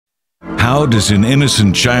How does an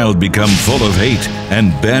innocent child become full of hate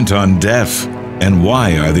and bent on death? And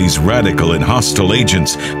why are these radical and hostile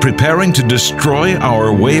agents preparing to destroy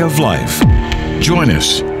our way of life? Join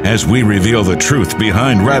us as we reveal the truth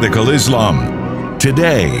behind radical Islam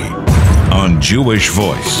today on Jewish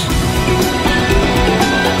Voice.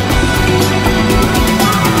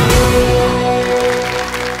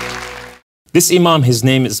 This Imam, his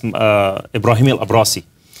name is Ibrahim al-Abrasi.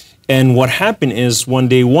 And what happened is when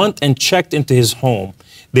they went and checked into his home,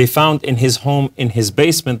 they found in his home, in his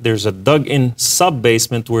basement, there's a dug-in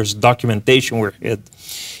sub-basement where his documentation were hid.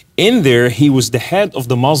 In there, he was the head of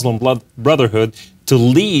the Muslim Brotherhood to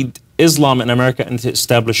lead Islam in America and to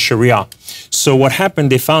establish Sharia. So what happened,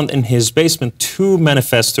 they found in his basement two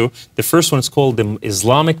manifesto. The first one is called the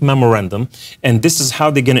Islamic Memorandum, and this is how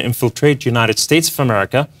they're going to infiltrate the United States of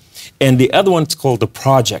America. And the other one is called the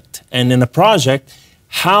Project. And in the Project,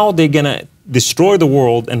 how they're going to destroy the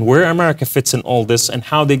world and where America fits in all this and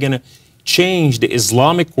how they're going to change the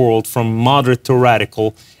Islamic world from moderate to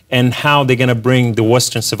radical and how they're going to bring the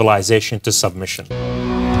Western civilization to submission.